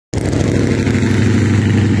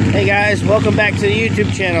Hey guys, welcome back to the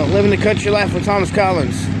YouTube channel, Living the Country Life with Thomas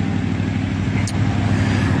Collins.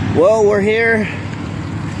 Well, we're here,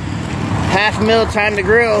 half meal, time to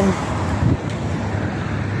grill.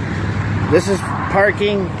 This is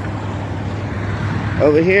parking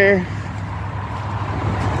over here.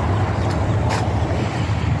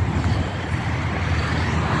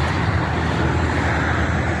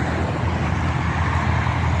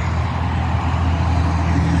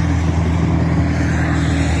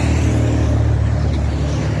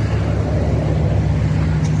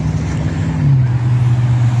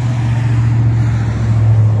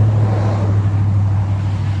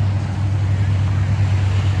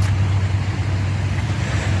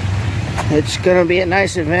 It's gonna be a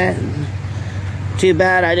nice event. Too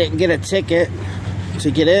bad I didn't get a ticket to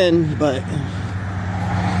get in, but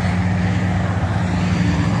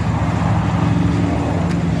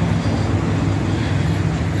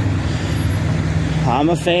I'm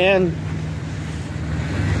a fan.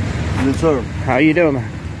 Yes, sir. How you doing, man?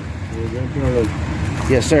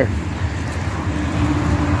 Yes, sir.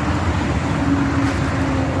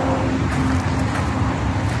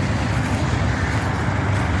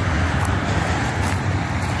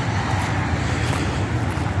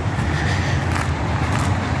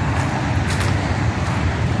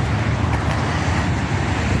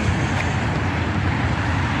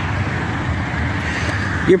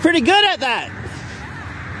 You're pretty good at that.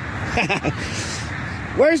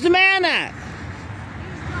 Where's the man at?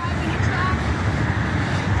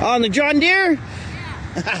 On the John Deere?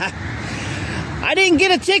 Yeah. I didn't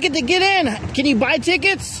get a ticket to get in. Can you buy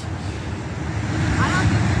tickets? I don't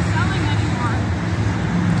think they're selling anymore.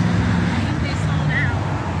 I think they sold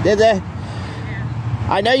out. Did they? Yeah.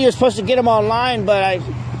 I know you were supposed to get them online, but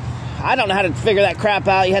I don't know how to figure that crap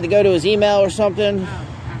out. You had to go to his email or something.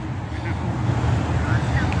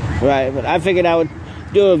 Right, but I figured I would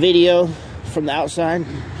do a video from the outside.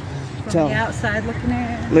 From the outside looking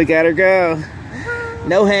at it. Look at her go.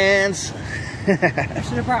 No hands. I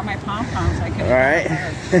should have brought my pom-poms. I could have. Right.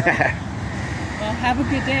 Well, have a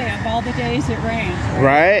good day of all the days it rains.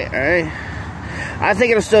 Right, right. I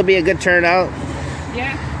think it'll still be a good turnout.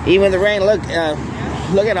 Yeah. Even the rain, look, Yeah.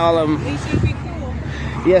 look at all of them. At least it'll be cool.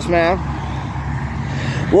 Yes, ma'am.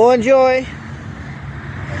 We'll enjoy.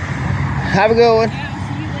 Have a good one. Yeah, I'll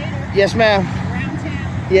see you later. Yes, ma'am. Around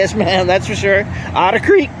town. Yes, ma'am, that's for sure. Otter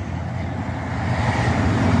Creek.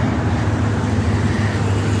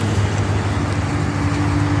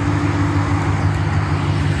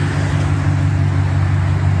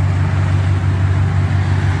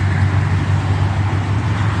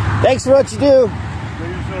 Thanks for what you do.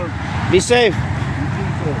 Be safe.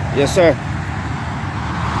 Yes, sir.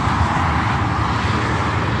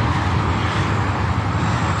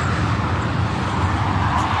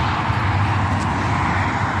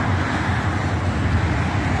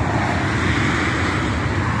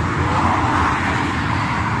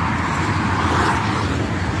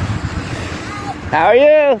 How are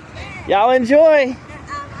you? Y'all enjoy?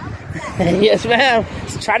 Yes, ma'am.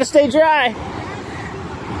 Try to stay dry.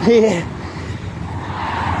 Yeah.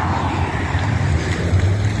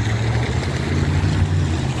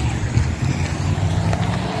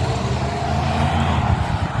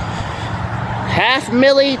 Half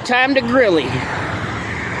Millie, time to Grilli.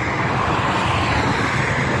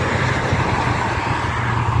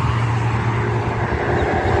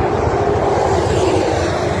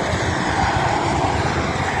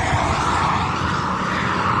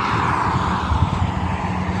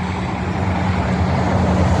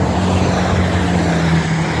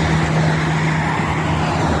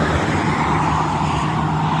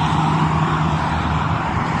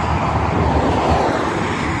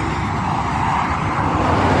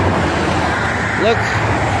 Look.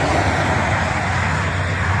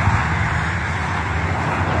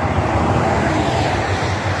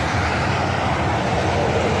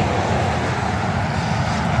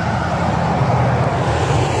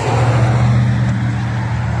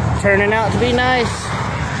 Turning out to be nice.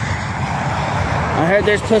 I heard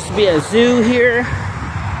there's supposed to be a zoo here.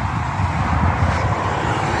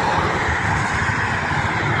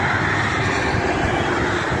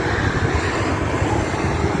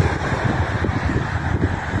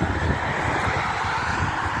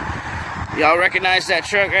 Y'all recognize that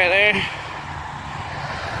truck right there?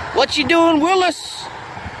 What you doing, Willis?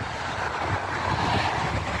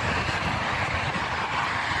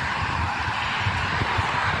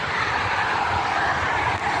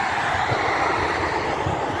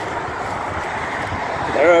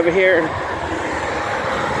 They're over here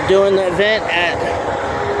doing the event at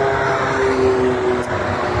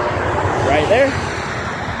right there.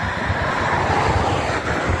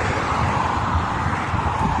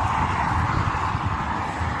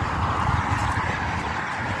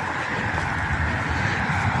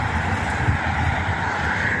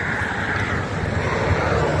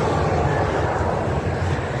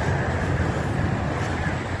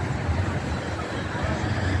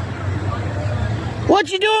 What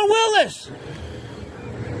you doing, Willis?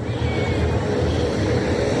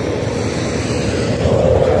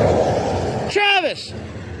 Travis!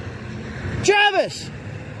 Travis!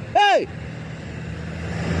 Hey!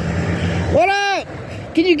 What up?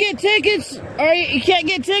 Can you get tickets? Or you can't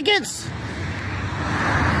get tickets?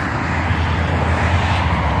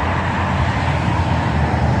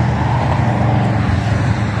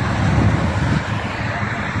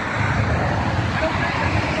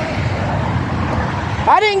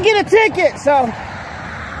 I didn't get a ticket, so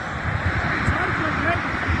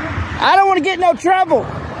I don't want to get no trouble.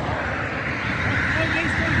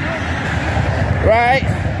 Right.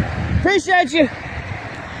 Appreciate you.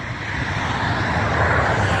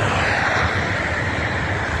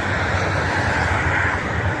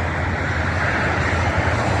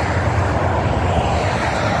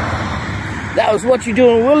 That was What You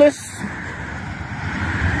Doing, Willis.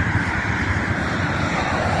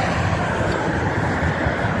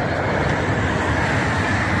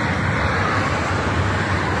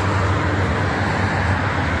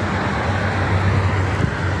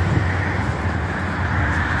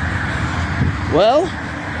 Well,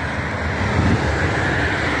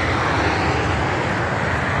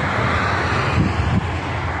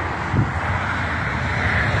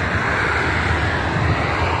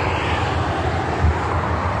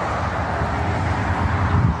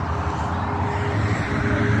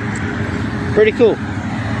 pretty cool.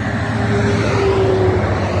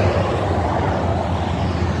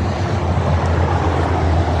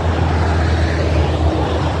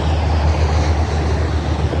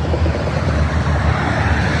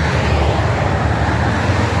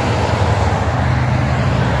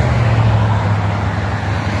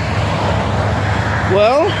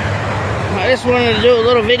 Well, I just wanted to do a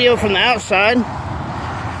little video from the outside.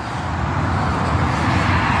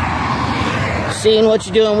 Seeing What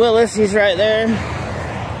You Doing, Willis, he's right there.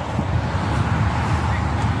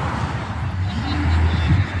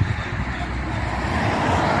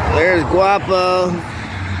 There's Guapo.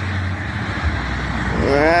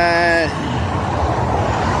 Right.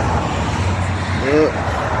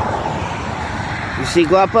 You see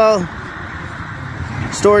Guapo?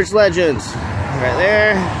 Storage Legends. Right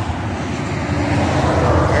there.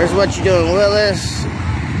 There's What You Doing, Willis.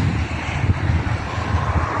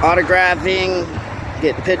 Autographing,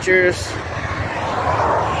 getting pictures.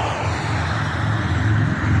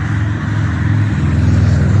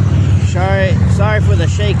 Sorry for the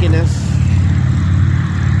shakiness.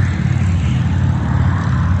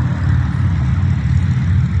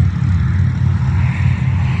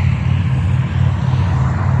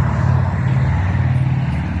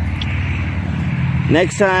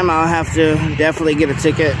 Next time I'll have to definitely get a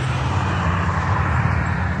ticket.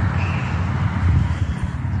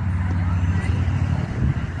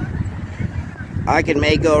 I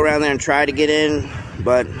may go around there and try to get in,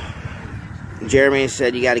 but Jeremy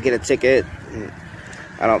said you got to get a ticket.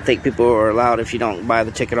 I don't think people are allowed if you don't buy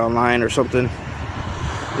the ticket online or something.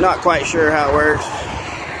 Not quite sure how it works.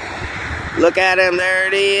 Look at him, there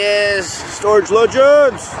it is. Storage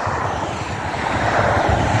Legends.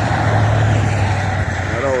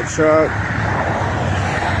 That old truck.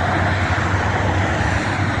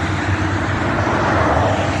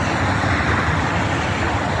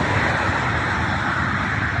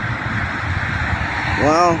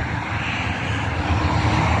 Well,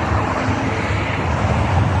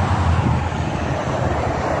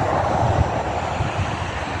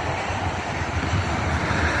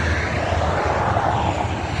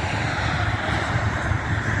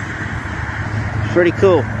 pretty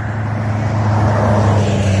cool.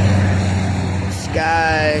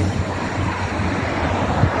 Sky.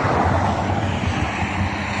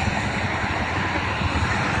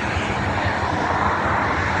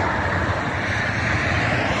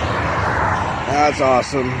 That's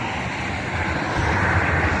awesome.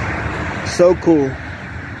 So cool.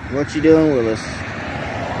 What you doing, Willis?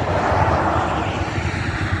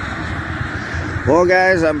 Well,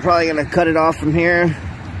 guys, I'm probably going to cut it off from here.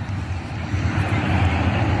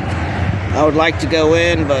 I would like to go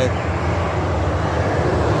in, but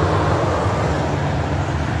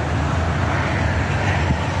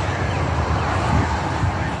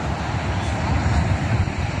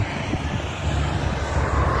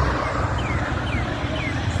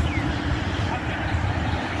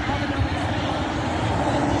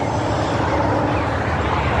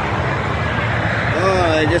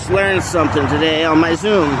I just learned something today on my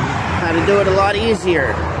Zoom. How to do it a lot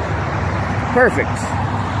easier. Perfect.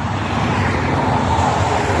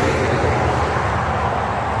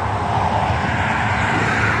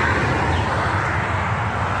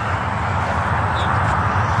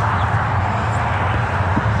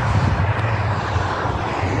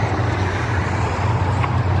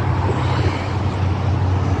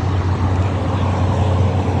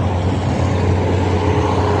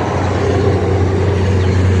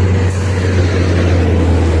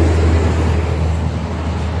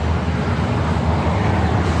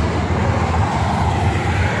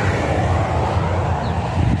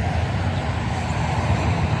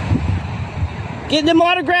 Getting them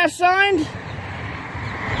autographs signed?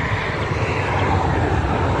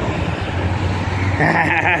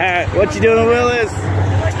 What you doing, Willis?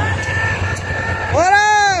 What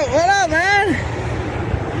up? What up, man?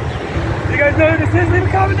 You guys know who this is? Leave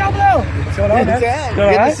a comment down below. What's going on, man?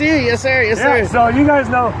 Good to see you. Yes, sir. Yes, sir. So you guys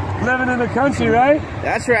know living in the country, right?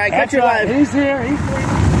 That's right. That's Country right. life. He's here. He's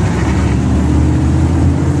here.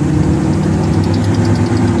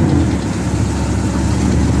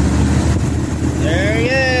 There he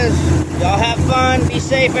is. Y'all have fun. Be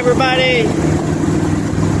safe, everybody.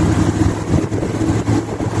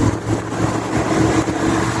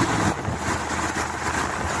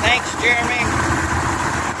 Thanks, Jeremy.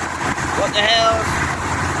 What the hell?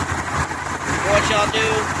 For what y'all do,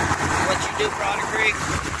 what you do for Otter Creek.